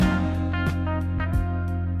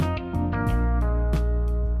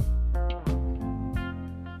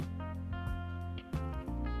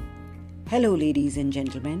Hello, ladies and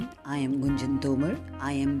gentlemen. I am Gunjan Tomar.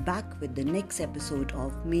 I am back with the next episode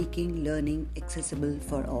of Making Learning Accessible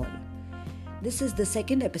for All. This is the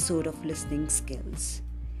second episode of Listening Skills.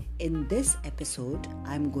 In this episode,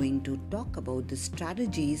 I am going to talk about the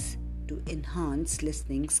strategies to enhance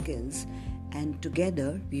listening skills, and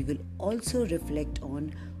together we will also reflect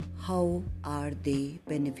on how are they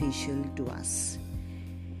beneficial to us.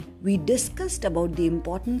 We discussed about the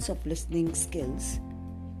importance of listening skills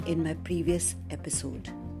in my previous episode.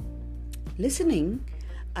 Listening,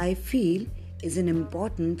 I feel, is an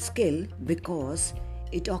important skill because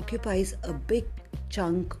it occupies a big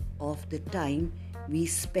chunk of the time we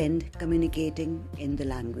spend communicating in the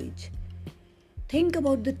language. Think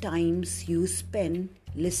about the times you spend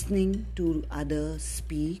listening to others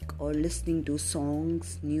speak or listening to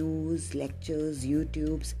songs, news, lectures,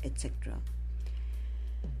 YouTubes, etc.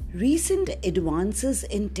 Recent advances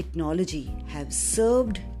in technology have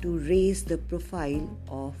served to raise the profile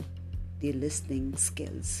of the listening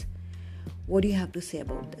skills. What do you have to say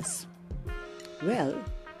about this? Well,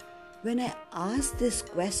 when I asked this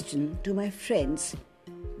question to my friends,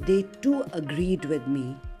 they too agreed with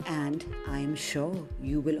me, and I am sure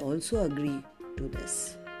you will also agree to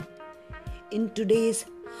this. In today's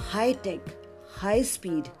high-tech,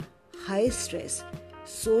 high-speed, high-stress,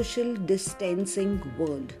 social distancing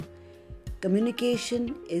world,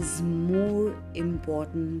 communication is more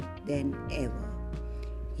important than ever.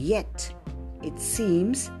 Yet, it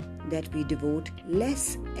seems that we devote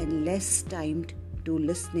less and less time to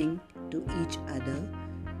listening to each other,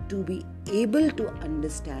 to be able to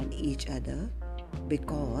understand each other,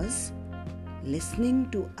 because listening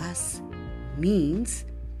to us means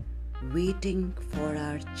waiting for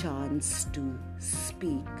our chance to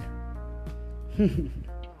speak.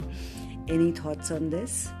 Any thoughts on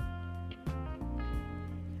this?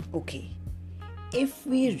 Okay, if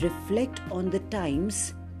we reflect on the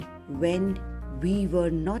times when we were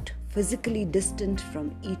not physically distant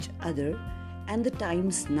from each other and the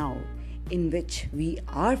times now in which we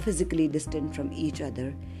are physically distant from each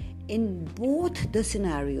other, in both the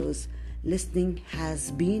scenarios, listening has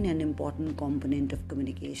been an important component of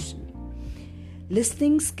communication.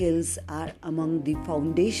 Listening skills are among the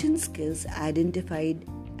foundation skills identified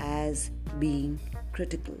as being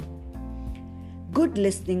critical. Good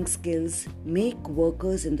listening skills make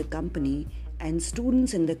workers in the company and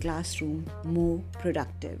students in the classroom more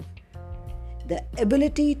productive. The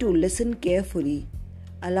ability to listen carefully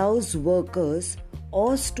allows workers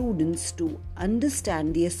or students to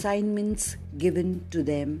understand the assignments given to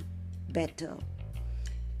them better.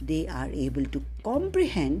 They are able to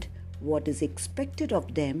comprehend what is expected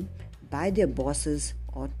of them by their bosses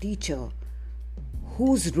or teacher,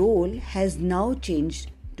 whose role has now changed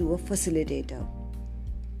to a facilitator.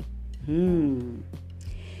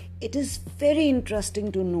 It is very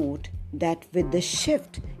interesting to note that with the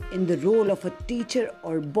shift in the role of a teacher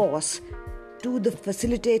or boss to the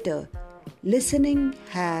facilitator, listening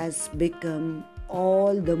has become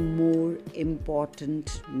all the more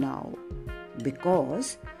important now,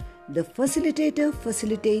 because the facilitator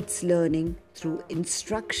facilitates learning through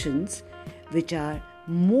instructions which are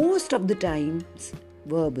most of the times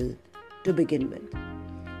verbal to begin with.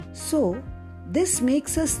 So, this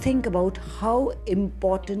makes us think about how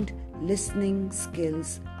important listening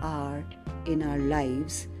skills are in our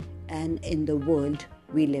lives and in the world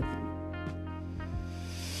we live in.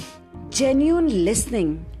 Genuine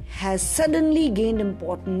listening has suddenly gained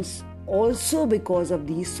importance also because of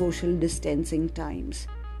these social distancing times.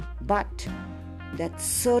 But that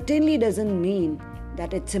certainly doesn't mean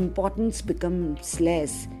that its importance becomes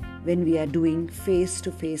less when we are doing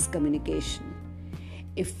face-to-face communication.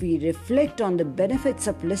 If we reflect on the benefits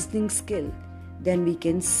of listening skill, then we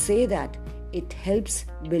can say that it helps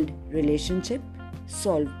build relationship,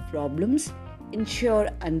 solve problems, ensure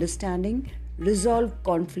understanding, resolve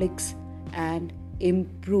conflicts, and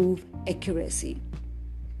improve accuracy.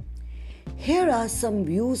 Here are some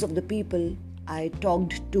views of the people I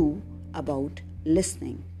talked to about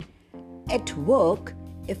listening. At work,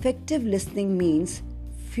 effective listening means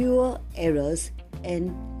fewer errors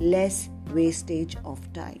and less wastage of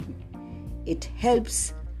time. It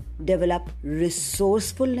helps develop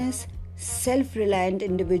resourcefulness, self-reliant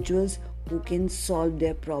individuals who can solve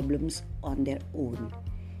their problems on their own.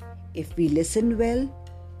 If we listen well,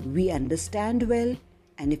 we understand well,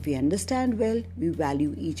 and if we understand well, we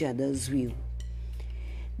value each other's view.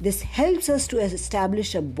 This helps us to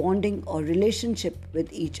establish a bonding or relationship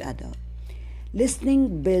with each other.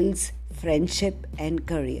 Listening builds friendship and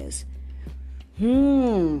careers.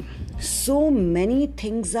 So many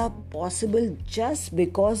things are possible just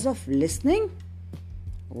because of listening?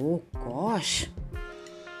 Oh gosh,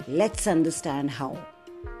 let's understand how.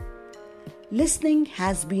 Listening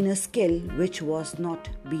has been a skill which was not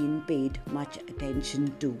being paid much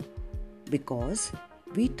attention to because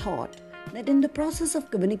we thought that in the process of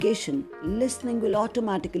communication, listening will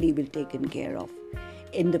automatically be taken care of.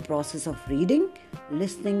 In the process of reading,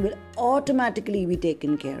 listening will automatically be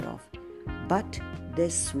taken care of. But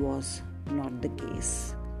this was not the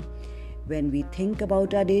case. When we think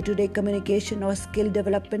about our day-to-day communication or skill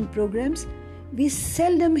development programs, we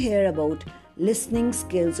seldom hear about listening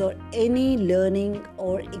skills or any learning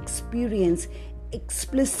or experience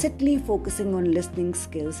explicitly focusing on listening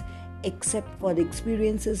skills except for the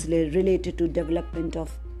experiences related to development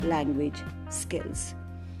of language skills.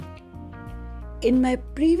 In my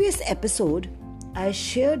previous episode, I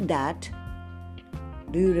shared that.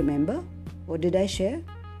 Do you remember? What did I share?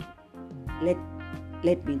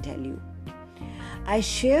 Let me tell you. I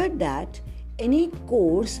shared that any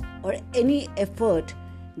course or any effort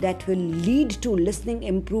that will lead to listening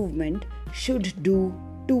improvement should do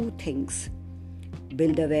two things: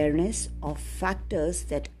 build awareness of factors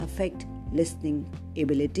that affect listening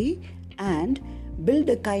ability and build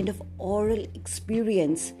a kind of oral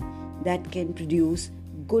experience that can produce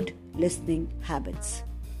good listening habits.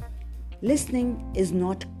 Listening is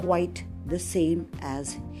not quite the same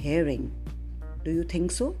as hearing. Do you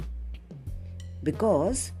think so?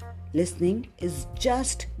 Because listening is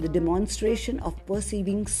just the demonstration of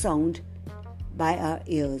perceiving sound by our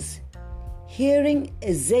ears. Hearing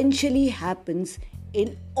essentially happens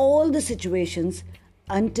in all the situations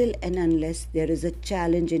until and unless there is a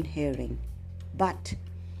challenge in hearing. But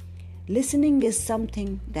listening is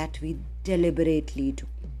something that we deliberately do.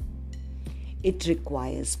 It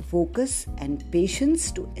requires focus and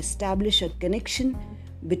patience to establish a connection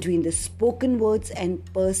between the spoken words and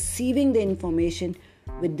perceiving the information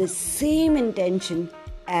with the same intention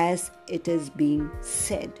as it is being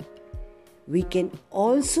said. We can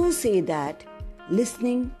also say that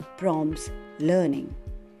listening prompts learning.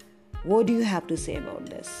 What do you have to say about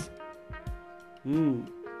this?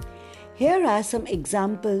 Here are some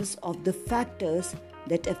examples of the factors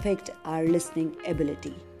that affect our listening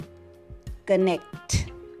ability.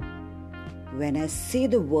 Connect. When I say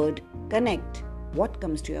the word connect, what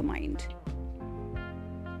comes to your mind?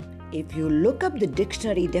 If you look up the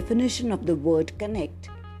dictionary definition of the word connect,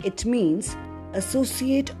 it means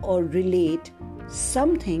associate or relate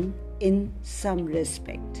something in some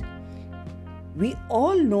respect. We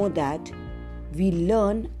all know that we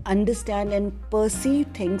learn, understand, and perceive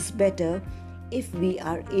things better if we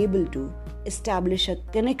are able to establish a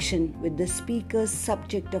connection with the speaker's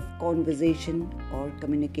subject of conversation or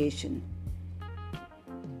communication.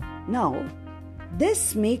 Now,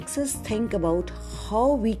 this makes us think about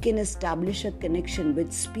how we can establish a connection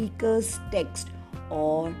with speaker's text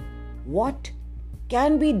or what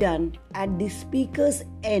can be done at the speaker's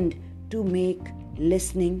end to make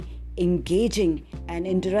listening engaging and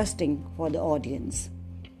interesting for the audience.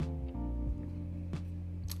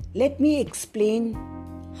 Let me explain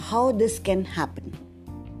how this can happen.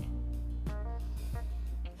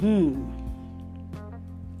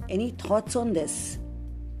 Any thoughts on this?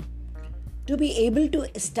 To be able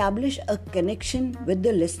to establish a connection with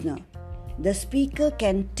the listener, the speaker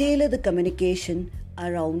can tailor the communication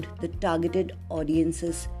around the targeted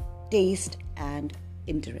audience's taste and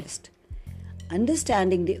interest.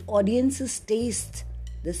 Understanding the audience's tastes,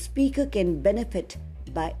 the speaker can benefit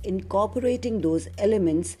by incorporating those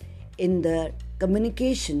elements in the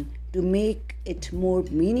communication to make it more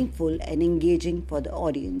meaningful and engaging for the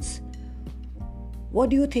audience. What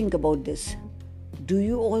do you think about this? Do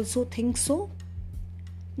you also think so?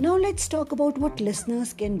 Now let's talk about what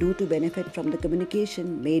listeners can do to benefit from the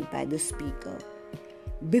communication made by the speaker.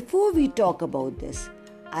 Before we talk about this,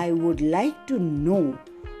 I would like to know,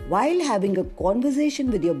 while having a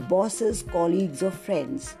conversation with your bosses, colleagues, or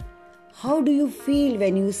friends, how do you feel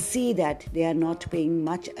when you see that they are not paying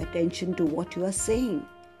much attention to what you are saying?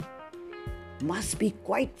 Must be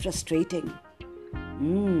quite frustrating.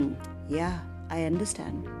 Yeah, I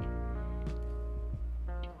understand.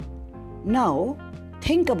 Now,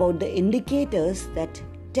 think about the indicators that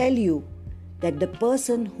tell you that the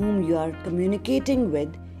person whom you are communicating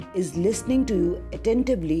with is listening to you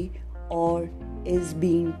attentively or is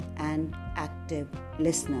being an active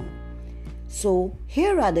listener. So,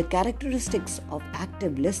 here are the characteristics of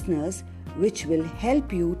active listeners which will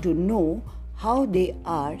help you to know how they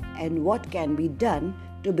are and what can be done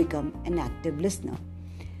to become an active listener.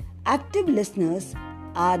 Active listeners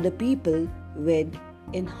are the people with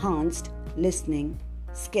enhanced listening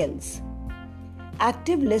skills.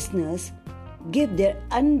 Active listeners give their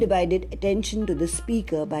undivided attention to the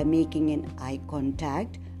speaker by making an eye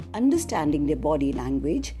contact, understanding their body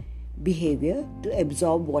language, behavior to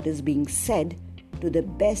absorb what is being said to the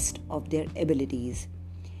best of their abilities.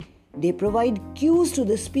 They provide cues to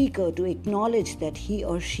the speaker to acknowledge that he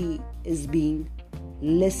or she is being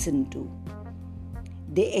listened to.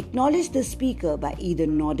 They acknowledge the speaker by either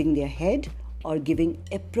nodding their head or giving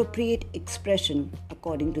appropriate expression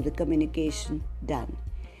according to the communication done.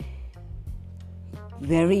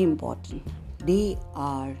 Very important, they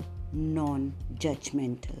are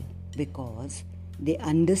non-judgmental because they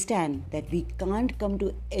understand that we can't come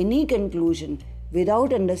to any conclusion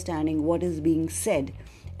without understanding what is being said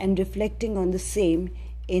and reflecting on the same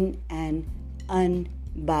in an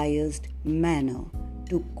unbiased manner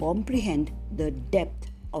to comprehend the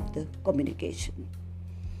depth of the communication.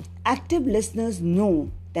 Active listeners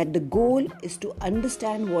know that the goal is to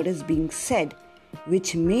understand what is being said,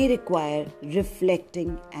 which may require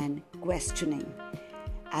reflecting and questioning.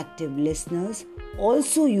 Active listeners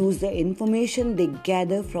also use the information they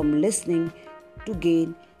gather from listening to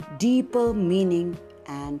gain deeper meaning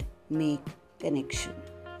and make connection.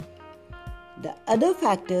 The other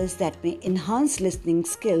factors that may enhance listening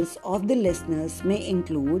skills of the listeners may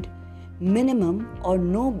include minimum or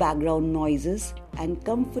no background noises and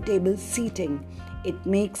comfortable seating. It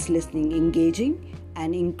makes listening engaging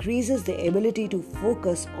and increases the ability to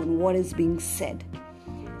focus on what is being said.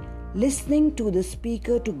 Listening to the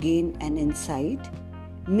speaker to gain an insight,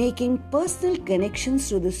 making personal connections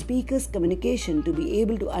to the speaker's communication to be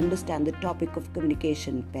able to understand the topic of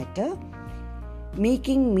communication better,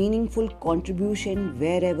 making meaningful contribution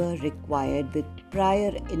wherever required with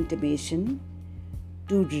prior intimation,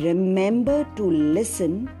 to remember to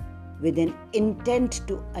listen with an intent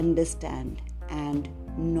to understand and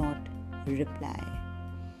not reply.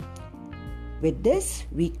 With this,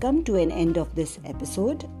 we come to an end of this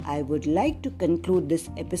episode. I would like to conclude this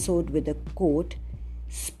episode with a quote: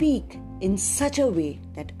 "Speak in such a way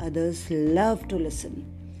that others love to listen,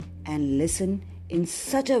 and listen in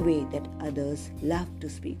such a way that others love to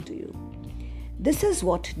speak to you." This is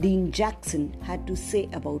what Dean Jackson had to say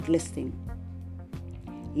about listening.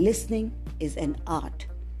 Listening is an art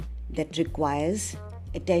that requires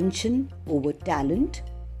attention over talent,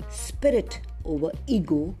 spirit over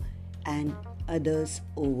ego, and others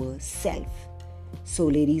over self. So,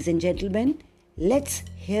 ladies and gentlemen, let's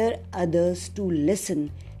hear others to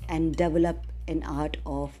listen and develop an art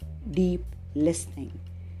of deep listening.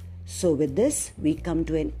 So, with this, we come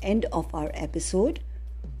to an end of our episode.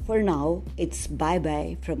 For now, it's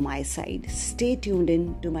bye-bye from my side. Stay tuned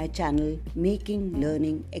in to my channel, Making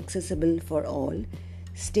Learning Accessible for All.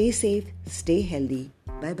 Stay safe, stay healthy.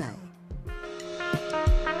 Bye-bye.